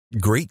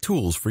Great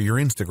tools for your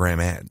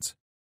Instagram ads.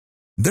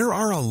 There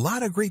are a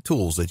lot of great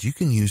tools that you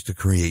can use to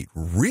create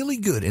really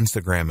good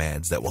Instagram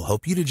ads that will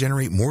help you to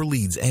generate more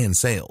leads and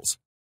sales.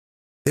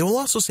 They will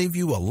also save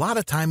you a lot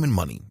of time and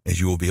money, as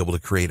you will be able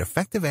to create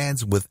effective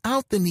ads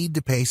without the need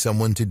to pay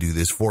someone to do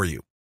this for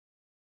you.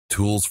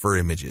 Tools for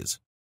images.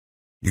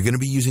 You're going to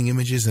be using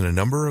images in a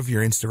number of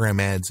your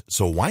Instagram ads,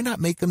 so why not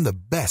make them the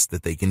best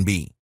that they can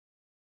be?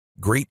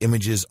 Great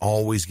images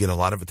always get a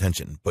lot of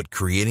attention, but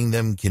creating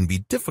them can be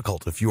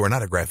difficult if you are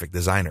not a graphic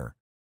designer.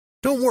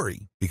 Don't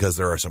worry, because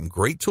there are some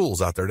great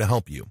tools out there to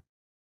help you.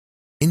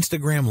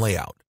 Instagram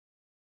Layout.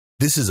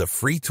 This is a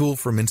free tool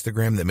from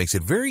Instagram that makes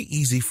it very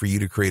easy for you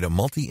to create a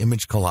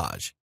multi-image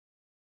collage.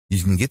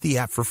 You can get the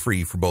app for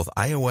free for both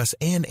iOS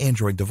and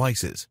Android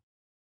devices.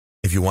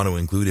 If you want to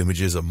include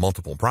images of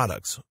multiple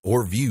products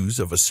or views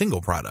of a single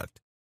product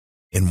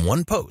in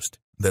one post,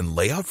 then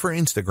Layout for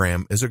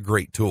Instagram is a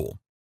great tool.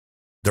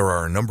 There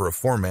are a number of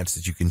formats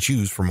that you can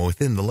choose from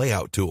within the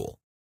Layout tool.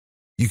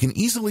 You can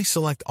easily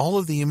select all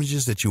of the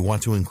images that you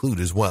want to include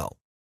as well.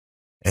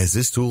 As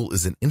this tool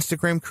is an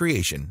Instagram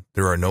creation,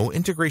 there are no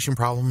integration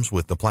problems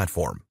with the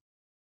platform.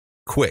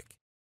 Quick.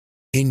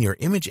 In your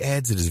image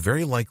ads, it is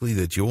very likely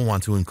that you will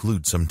want to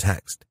include some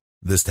text.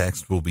 This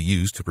text will be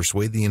used to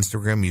persuade the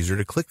Instagram user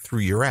to click through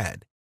your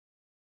ad.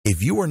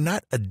 If you are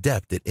not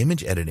adept at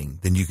image editing,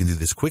 then you can do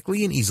this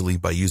quickly and easily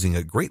by using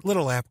a great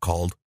little app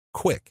called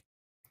Quick.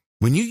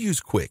 When you use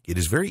Quick, it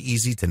is very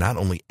easy to not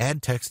only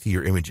add text to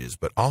your images,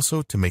 but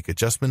also to make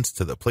adjustments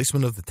to the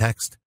placement of the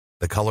text,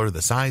 the color,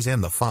 the size,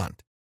 and the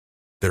font.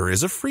 There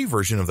is a free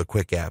version of the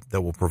Quick app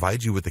that will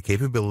provide you with the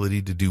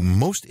capability to do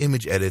most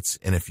image edits,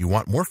 and if you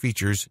want more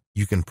features,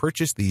 you can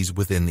purchase these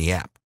within the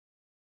app.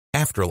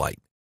 Afterlight.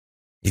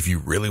 If you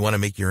really want to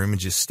make your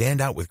images stand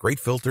out with great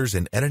filters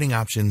and editing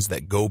options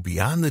that go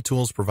beyond the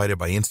tools provided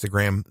by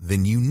Instagram,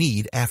 then you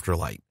need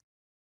Afterlight.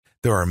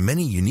 There are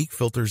many unique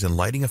filters and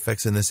lighting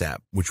effects in this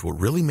app, which will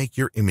really make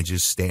your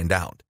images stand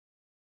out.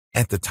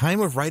 At the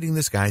time of writing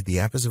this guide, the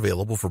app is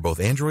available for both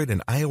Android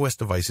and iOS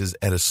devices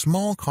at a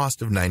small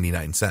cost of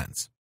 99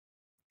 cents.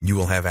 You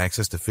will have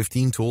access to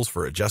 15 tools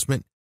for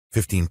adjustment,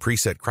 15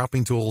 preset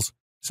cropping tools,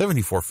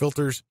 74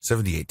 filters,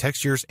 78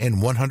 textures,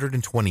 and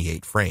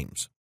 128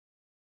 frames.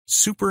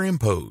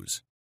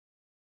 Superimpose.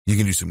 You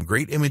can do some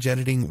great image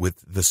editing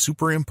with the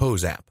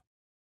Superimpose app.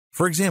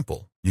 For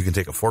example, you can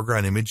take a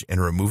foreground image and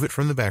remove it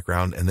from the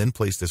background and then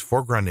place this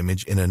foreground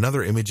image in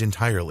another image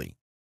entirely.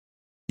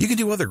 You can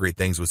do other great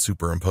things with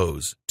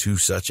Superimpose, too,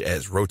 such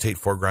as rotate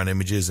foreground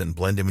images and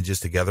blend images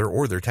together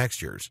or their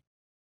textures.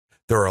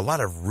 There are a lot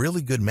of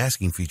really good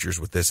masking features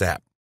with this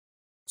app.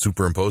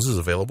 Superimpose is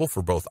available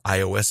for both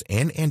iOS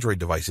and Android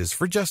devices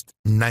for just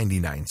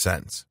 99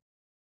 cents.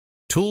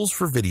 Tools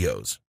for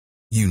videos.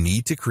 You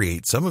need to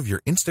create some of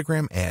your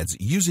Instagram ads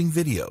using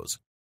videos.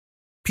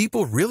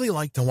 People really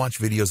like to watch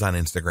videos on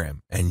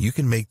Instagram, and you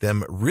can make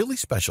them really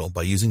special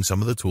by using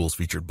some of the tools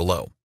featured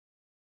below.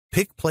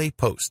 Pick, Play,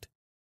 Post.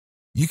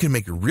 You can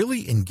make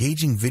really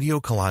engaging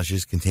video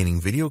collages containing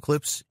video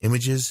clips,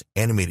 images,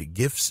 animated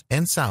GIFs,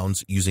 and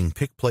sounds using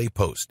Pick, Play,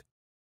 Post.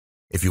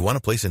 If you want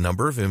to place a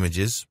number of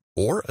images,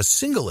 or a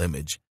single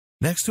image,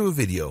 next to a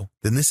video,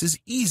 then this is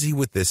easy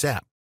with this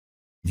app.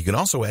 You can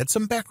also add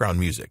some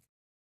background music.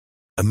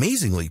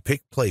 Amazingly,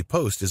 Pick, Play,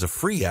 Post is a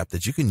free app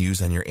that you can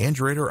use on your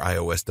Android or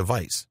iOS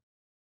device.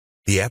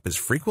 The app is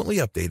frequently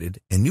updated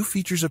and new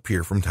features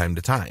appear from time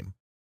to time.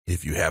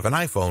 If you have an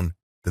iPhone,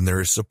 then there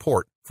is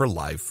support for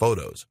live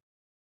photos.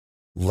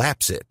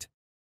 Lapsit.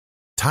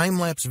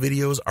 Time-lapse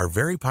videos are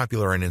very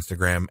popular on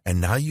Instagram,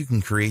 and now you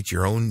can create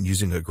your own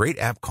using a great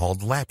app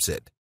called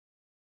Lapsit.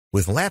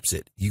 With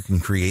Lapsit, you can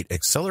create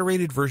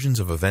accelerated versions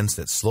of events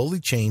that slowly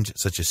change,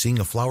 such as seeing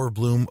a flower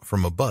bloom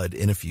from a bud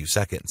in a few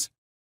seconds.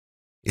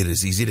 It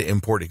is easy to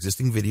import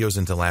existing videos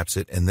into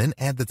Lapsit and then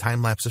add the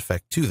time-lapse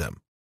effect to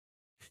them.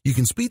 You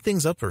can speed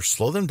things up or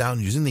slow them down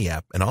using the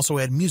app and also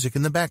add music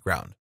in the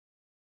background.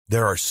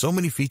 There are so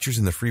many features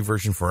in the free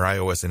version for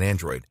iOS and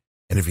Android,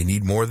 and if you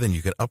need more, then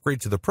you can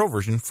upgrade to the Pro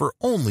version for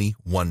only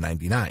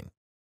 $1.99.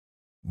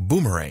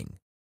 Boomerang.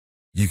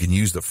 You can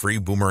use the free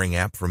Boomerang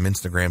app from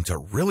Instagram to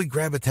really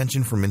grab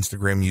attention from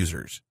Instagram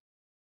users.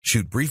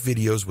 Shoot brief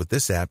videos with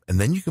this app, and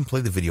then you can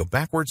play the video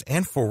backwards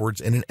and forwards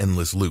in an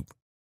endless loop.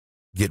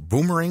 Get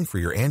Boomerang for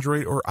your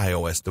Android or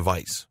iOS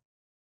device.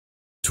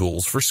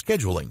 Tools for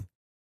scheduling.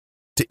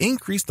 To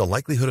increase the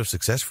likelihood of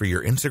success for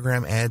your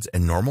Instagram ads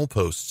and normal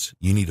posts,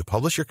 you need to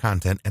publish your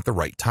content at the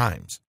right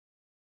times.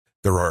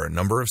 There are a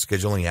number of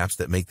scheduling apps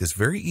that make this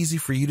very easy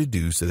for you to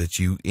do so that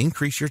you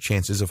increase your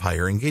chances of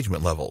higher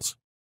engagement levels.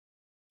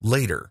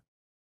 Later.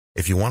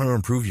 If you want to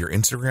improve your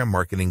Instagram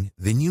marketing,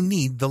 then you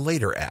need the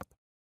Later app.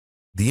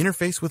 The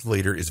interface with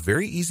Later is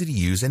very easy to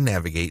use and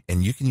navigate,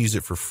 and you can use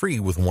it for free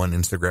with one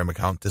Instagram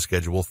account to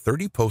schedule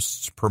 30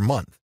 posts per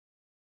month.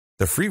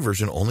 The free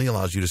version only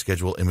allows you to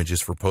schedule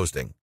images for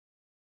posting.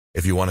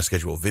 If you want to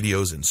schedule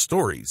videos and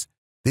stories,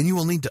 then you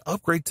will need to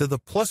upgrade to the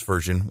Plus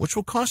version, which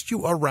will cost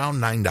you around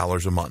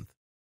 $9 a month.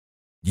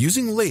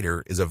 Using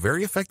Later is a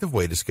very effective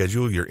way to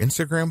schedule your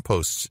Instagram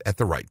posts at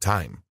the right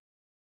time.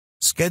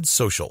 Sked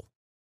Social.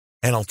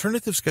 An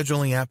alternative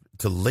scheduling app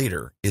to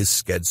Later is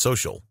Sked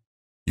Social.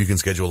 You can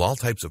schedule all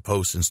types of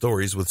posts and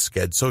stories with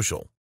Sked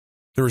Social.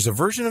 There is a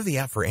version of the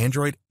app for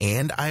Android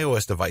and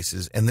iOS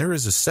devices, and there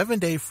is a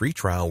 7-day free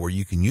trial where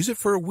you can use it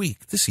for a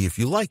week to see if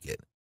you like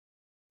it.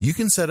 You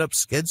can set up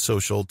Sked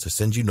Social to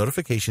send you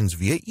notifications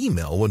via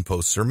email when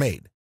posts are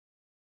made.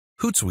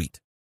 Hootsuite.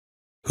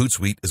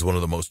 Hootsuite is one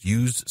of the most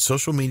used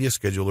social media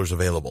schedulers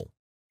available.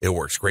 It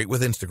works great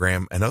with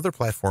Instagram and other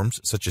platforms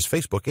such as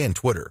Facebook and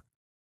Twitter.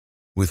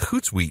 With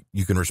Hootsuite,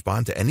 you can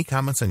respond to any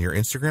comments on your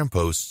Instagram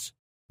posts,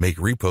 make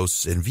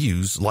reposts and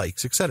views,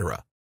 likes,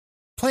 etc.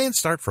 Plans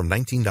start from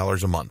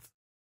 $19 a month.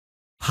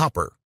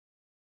 Hopper.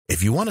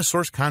 If you want to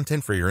source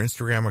content for your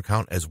Instagram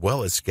account as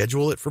well as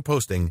schedule it for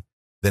posting,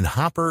 then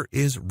Hopper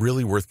is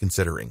really worth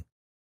considering.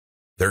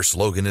 Their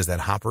slogan is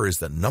that Hopper is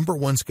the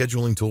 #1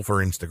 scheduling tool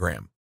for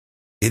Instagram.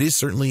 It is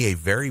certainly a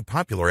very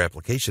popular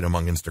application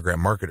among Instagram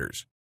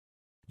marketers.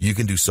 You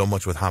can do so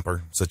much with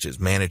Hopper, such as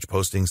manage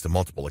postings to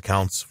multiple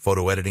accounts,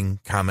 photo editing,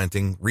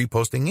 commenting,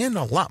 reposting, and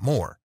a lot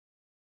more.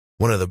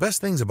 One of the best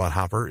things about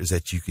Hopper is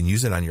that you can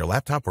use it on your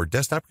laptop or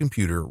desktop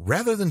computer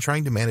rather than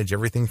trying to manage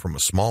everything from a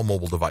small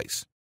mobile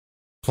device.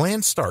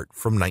 Plans start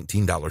from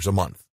 $19 a month.